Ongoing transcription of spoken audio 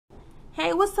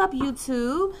Hey, what's up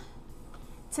YouTube?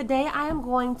 Today I am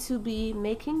going to be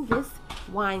making this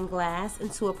wine glass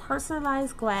into a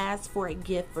personalized glass for a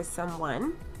gift for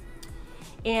someone.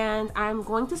 And I'm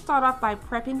going to start off by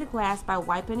prepping the glass by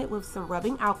wiping it with some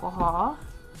rubbing alcohol.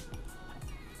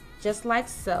 Just like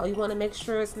so. You want to make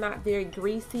sure it's not very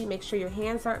greasy. Make sure your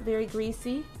hands aren't very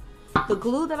greasy. The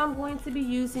glue that I'm going to be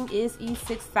using is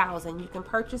E6000. You can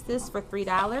purchase this for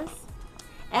 $3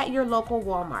 at your local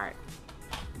Walmart.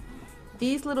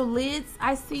 These little lids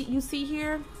you see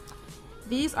here,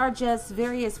 these are just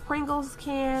various Pringles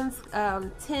cans,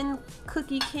 tin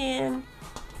cookie can,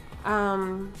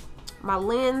 my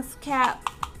lens cap,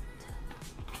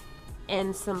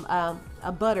 and some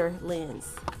a butter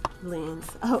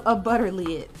a butter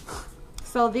lid.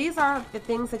 So these are the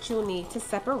things that you'll need to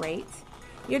separate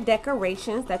your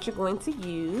decorations that you're going to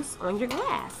use on your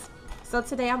glass. So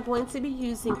today I'm going to be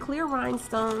using clear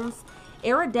rhinestones,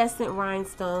 iridescent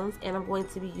rhinestones, and I'm going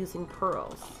to be using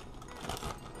pearls.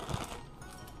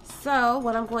 So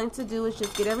what I'm going to do is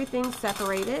just get everything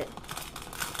separated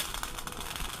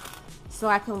so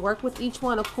I can work with each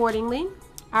one accordingly.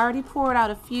 I already poured out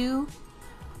a few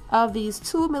of these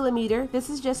 2mm. This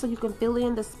is just so you can fill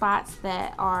in the spots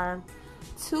that are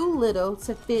too little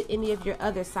to fit any of your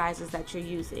other sizes that you're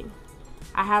using.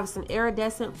 I have some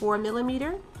iridescent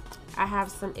 4mm. I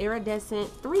have some iridescent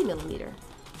 3mm.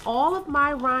 All of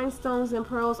my rhinestones and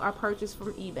pearls are purchased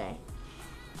from eBay.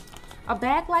 A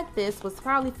bag like this was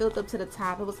probably filled up to the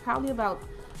top. It was probably about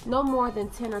no more than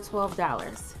 $10 or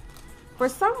 $12. For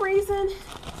some reason,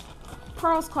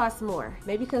 pearls cost more.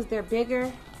 Maybe because they're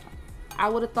bigger. I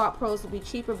would have thought pearls would be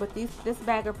cheaper, but this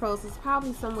bag of pearls is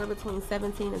probably somewhere between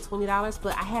 $17 and $20,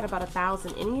 but I had about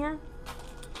 1,000 in here.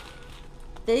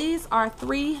 These are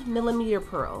 3mm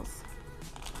pearls.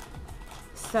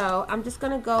 So I'm just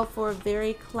gonna go for a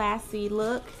very classy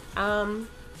look.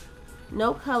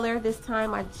 No color this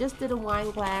time. I just did a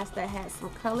wine glass that had some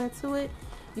color to it.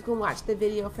 You can watch the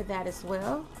video for that as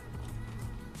well.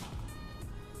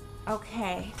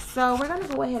 Okay, so we're gonna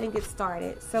go ahead and get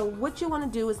started. So what you want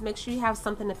to do is make sure you have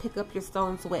something to pick up your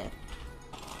stones with.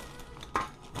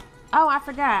 Oh, I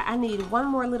forgot, I need one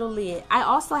more little lid. I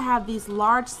also have these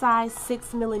large size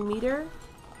 6mm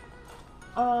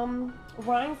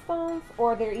rhinestones,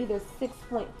 or they're either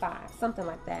 6.5, something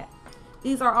like that.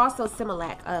 These are also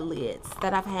Similac lids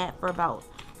that I've had for about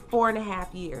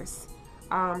 4.5 years,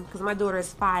 because my daughter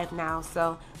is 5 now,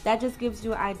 so that just gives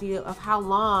you an idea of how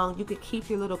long you could keep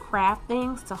your little craft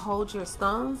things to hold your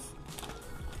stones.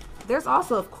 There's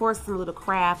also, of course, some little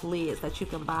craft lids that you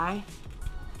can buy,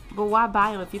 but why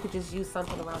buy them if you could just use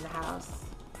something around the house?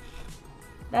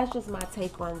 That's just my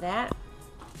take on that.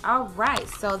 Alright,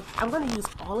 so I'm going to use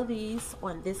all of these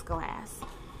on this glass.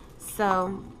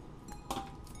 So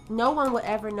no one will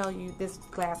ever know this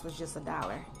glass was just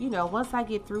 $1. You know, once I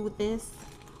get through with this,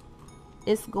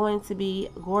 it's going to be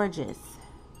gorgeous.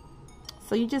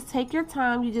 So you just take your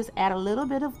time, you just add a little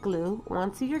bit of glue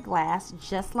onto your glass,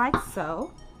 just like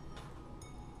so.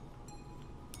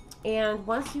 And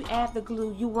once you add the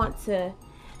glue, you want to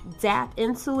dab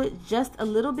into it just a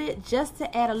little bit, just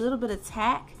to add a little bit of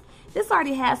tack. This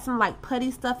already has some like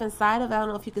putty stuff inside of it. I don't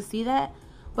know if you can see that,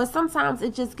 but sometimes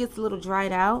it just gets a little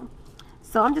dried out.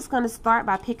 So I'm just going to start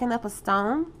by picking up a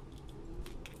stone,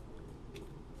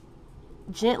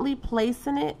 gently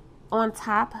placing it on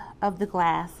top of the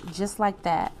glass, just like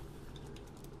that.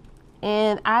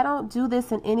 And I don't do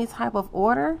this in any type of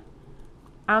order.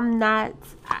 I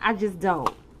just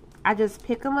don't. I just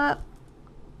pick them up.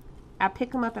 I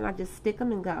pick them up and I just stick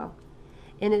them and go.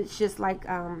 And it's just like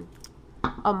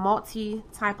a multi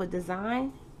type of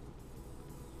design.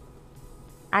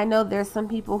 I know there's some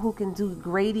people who can do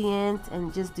gradient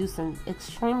and just do some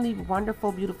extremely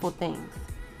wonderful, beautiful things.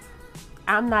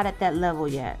 I'm not at that level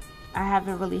yet. I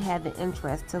haven't really had the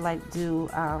interest to like do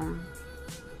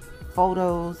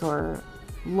photos or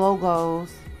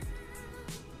logos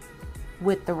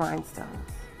with the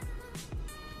rhinestones.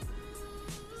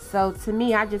 So to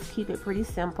me, I just keep it pretty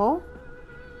simple.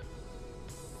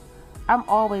 I'm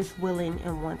always willing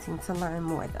and wanting to learn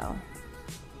more though.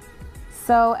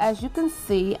 So as you can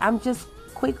see, I'm just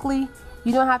quickly,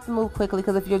 you don't have to move quickly,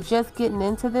 because if you're just getting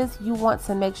into this, you want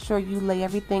to make sure you lay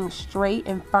everything straight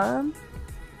and firm.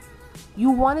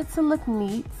 You want it to look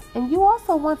neat, and you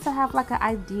also want to have like an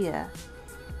idea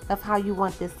of how you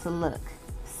want this to look,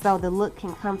 so the look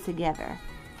can come together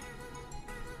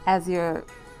as you're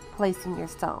placing your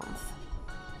stones.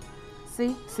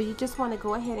 See, so you just want to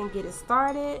go ahead and get it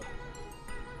started.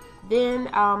 Then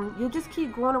you'll just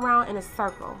keep going around in a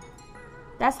circle.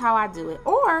 That's how I do it.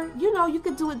 Or, you know, you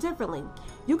could do it differently.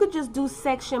 You could just do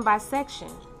section by section.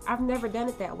 I've never done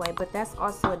it that way, but that's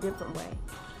also a different way.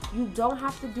 You don't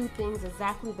have to do things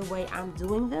exactly the way I'm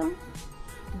doing them.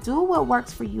 Do what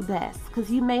works for you best, because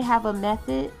you may have a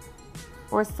method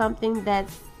or something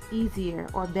that's easier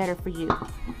or better for you.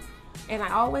 And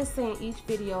I always say in each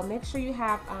video, make sure you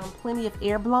have plenty of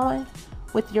air blowing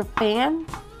with your fan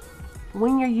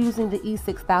when you're using the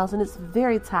E6000. It's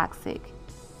very toxic,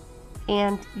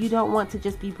 and you don't want to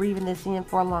just be breathing this in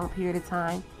for a long period of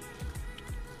time.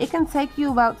 It can take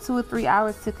you about 2 or 3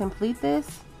 hours to complete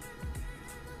this.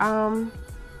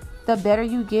 The better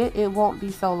you get, it won't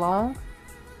be so long.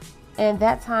 And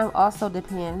that time also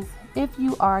depends if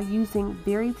you are using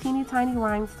very teeny tiny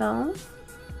rhinestones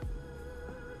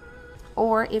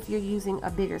or if you're using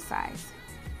a bigger size.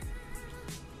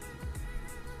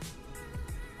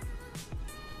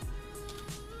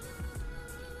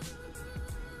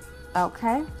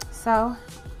 Okay, so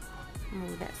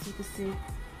move that so you can see.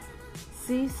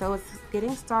 See, so it's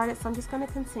getting started, so I'm just going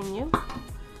to continue.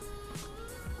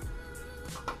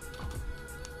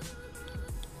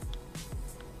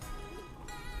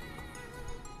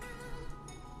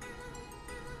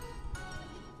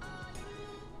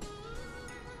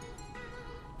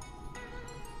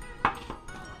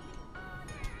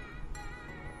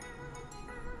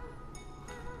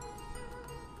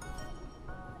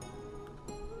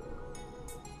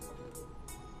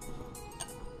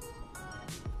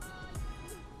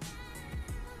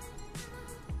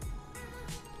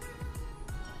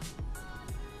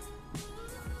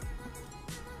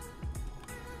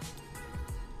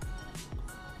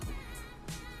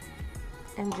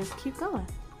 And just keep going.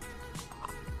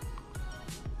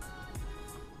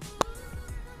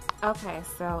 Okay,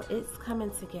 so it's coming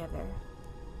together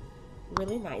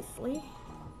really nicely,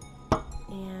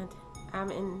 and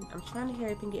I'm trying to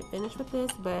hurry up and get finished with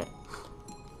this, but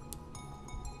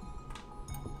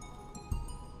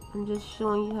I'm just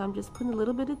showing you how I'm just putting a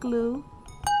little bit of glue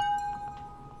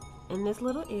in this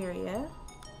little area,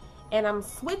 and I'm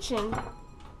switching,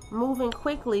 moving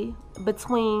quickly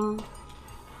between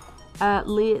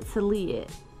lid to lid,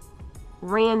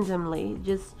 randomly,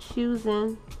 just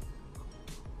choosing.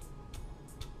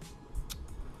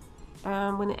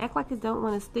 When it act like it don't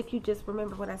want to stick, you just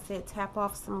remember what I said, tap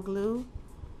off some glue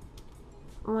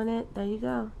on it. There you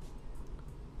go.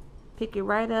 Pick it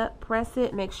right up, press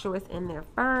it, make sure it's in there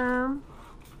firm.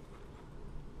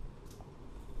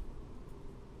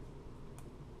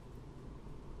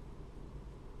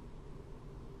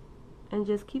 And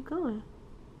just keep going.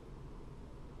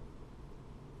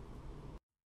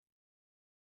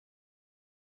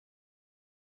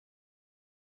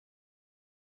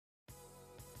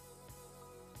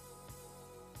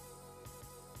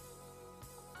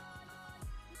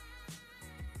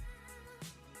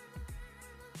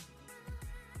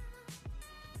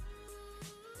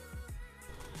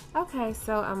 Okay,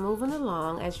 so I'm moving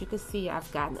along. As you can see, I've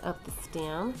gotten up the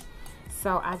stem,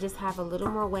 so I just have a little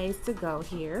more ways to go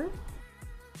here.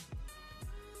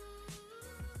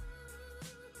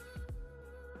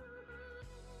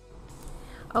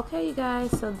 Okay, you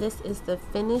guys, so this is the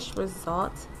finished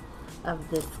result of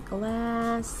this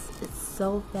glass. It's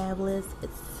so fabulous,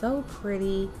 it's so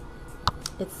pretty,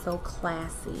 it's so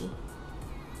classy.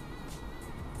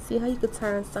 See how you could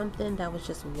turn something that was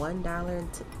just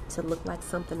 $1 to look like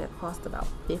something that cost about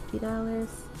 $50?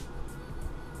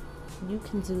 You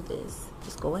can do this.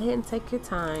 Just go ahead and take your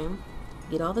time.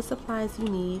 Get all the supplies you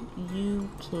need. You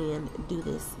can do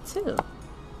this too.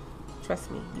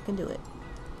 Trust me, you can do it.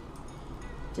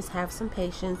 Just have some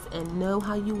patience and know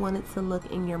how you want it to look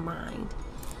in your mind.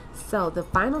 So the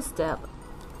final step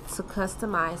to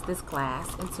customize this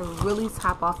glass and to really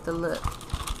top off the look,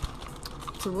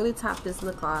 to really top this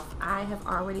look off, I have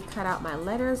already cut out my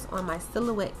letters on my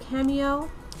silhouette cameo.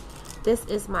 This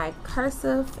is my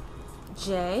cursive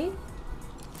J.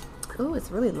 Ooh,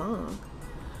 it's really long.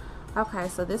 Okay,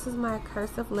 so this is my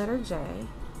cursive letter J,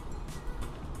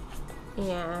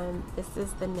 and this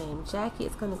is the name Jackie.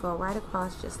 It's going to go right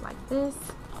across just like this,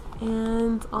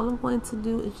 and all I'm going to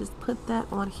do is just put that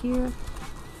on here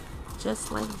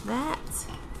just like that.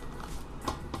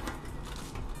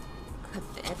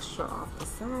 Cut the extra off the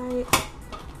side.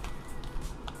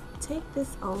 Take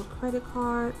this old credit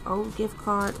card, old gift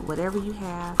card, whatever you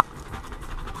have.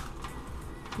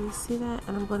 You see that?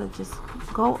 And I'm going to just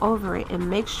go over it and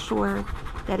make sure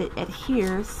that it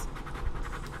adheres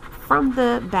from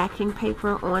the backing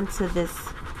paper onto this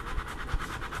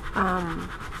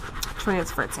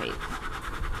transfer tape.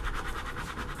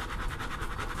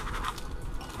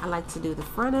 I like to do the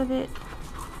front of it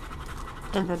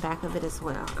and the back of it as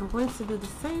well. I'm going to do the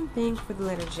same thing for the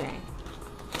letter J.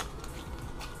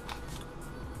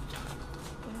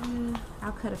 I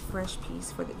I'll cut a fresh piece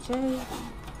for the J.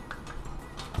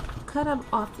 Cut them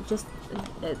off just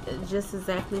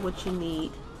exactly what you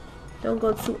need. Don't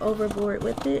go too overboard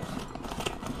with it.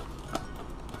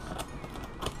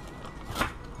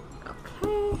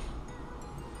 Okay.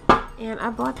 And I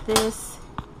bought this,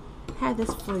 had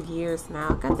this for years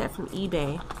now. I got that from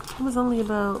eBay. It was only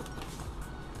about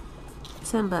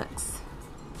 10 bucks.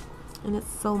 And it's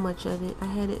so much of it. I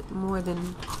had it more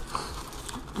than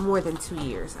 2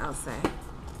 years, I'll say.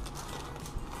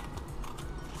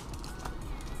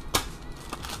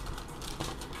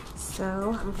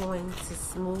 So I'm going to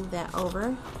smooth that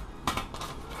over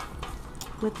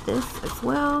with this as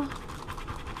well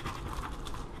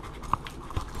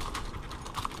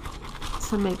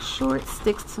to make sure it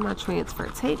sticks to my transfer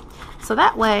tape, so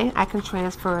that way I can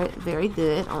transfer it very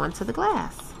good onto the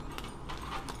glass.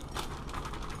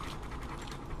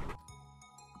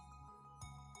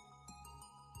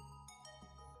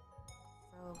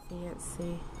 So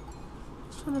fancy.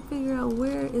 Just trying to figure out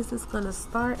where is this going to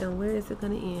start and where is it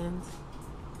going to end.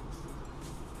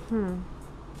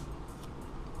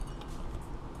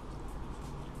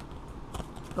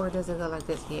 Or does it go like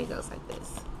this? Yeah, it goes like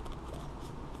this.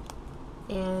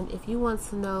 And if you want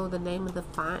to know the name of the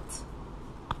font,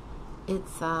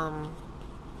 it's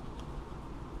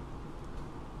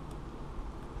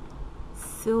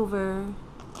Silver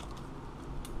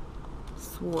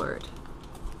Sword.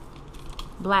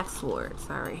 Black Sword,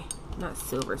 sorry. Not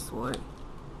Silver Sword.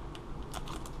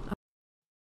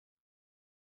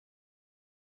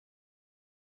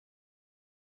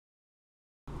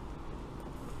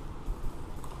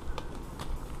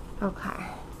 Okay.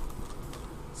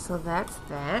 So that's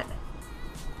that.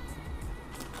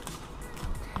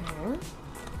 Okay.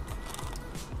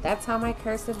 That's how my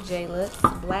cursive J looks.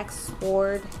 Black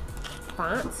Sword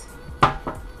font.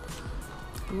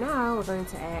 Now we're going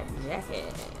to add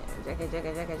jacket.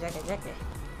 Jacket.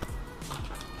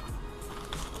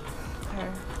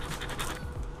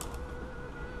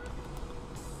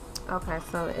 Okay,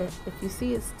 so if you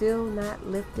see it's still not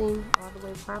lifting all the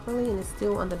way properly and it's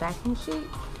still on the backing sheet,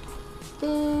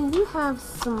 then you have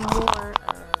some more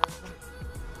of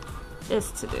this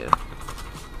to do,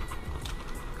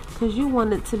 because you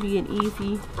want it to be an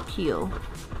easy peel.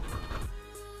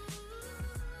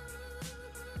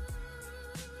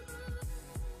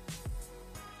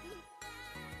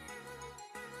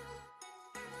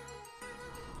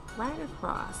 Right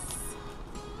across,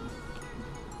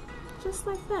 just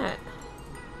like that.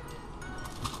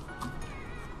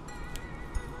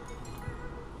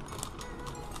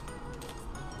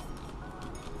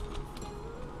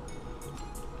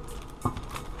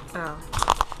 Oh,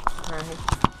 alright.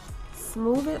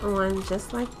 Smooth it on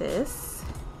just like this.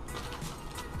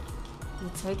 You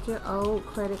take your old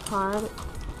credit card,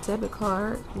 debit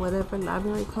card, whatever,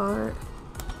 library card.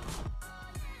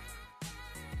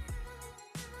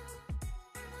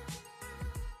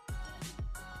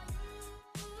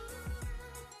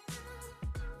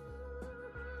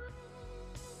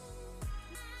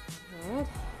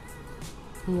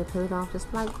 And you put it off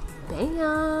just like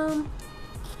bam.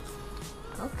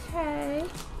 Okay.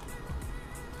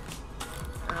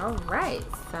 All right.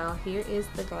 So here is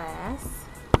the glass.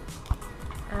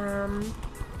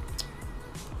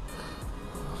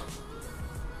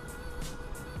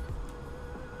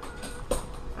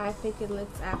 I think it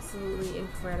looks absolutely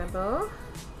incredible.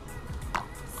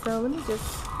 So let me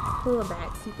just pull it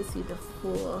back so you can see the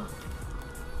full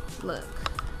look.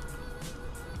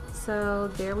 So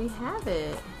there we have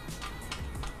it.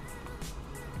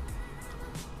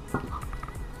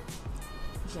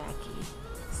 Jackie,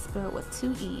 spelled with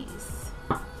 2 E's.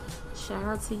 Shout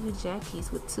out to you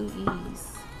Jackies with 2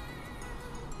 E's.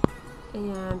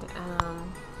 And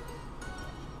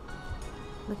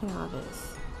look at all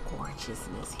this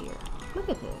gorgeousness here. Look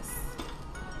at this.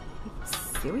 Are you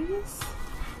serious?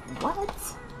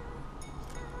 What?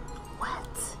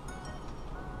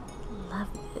 Love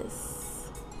this.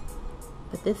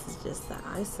 But this is just the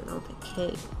icing on the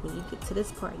cake. When you get to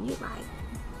this part, you're like,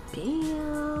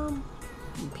 bam,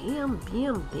 bam,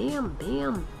 bam, bam,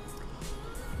 bam.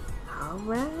 All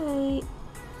right.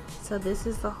 So this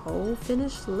is the whole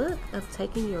finished look of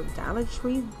taking your Dollar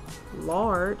Tree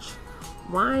large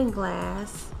wine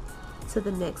glass to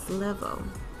the next level.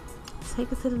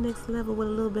 Take it to the next level with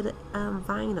a little bit of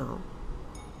vinyl.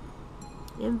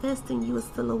 Invest in you a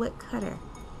silhouette cutter.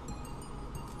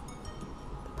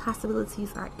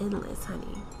 Possibilities are endless,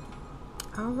 honey.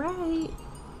 All right.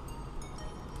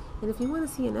 And if you want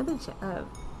to see another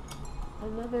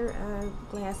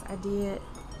glass I did,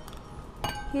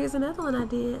 here's another one I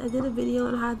did. I did a video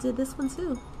on how I did this one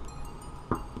too.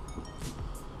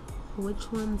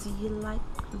 Which one do you like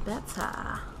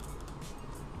better?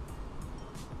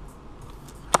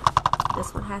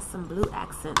 This one has some blue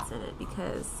accents in it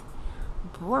because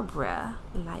Barbara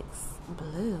likes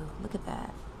blue. Look at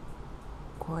that.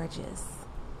 Gorgeous.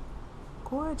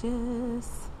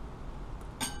 Gorgeous.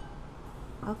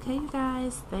 Okay, you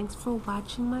guys, thanks for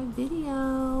watching my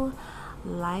video.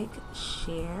 Like,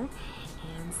 share,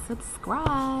 and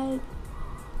subscribe.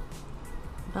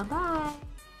 Bye-bye.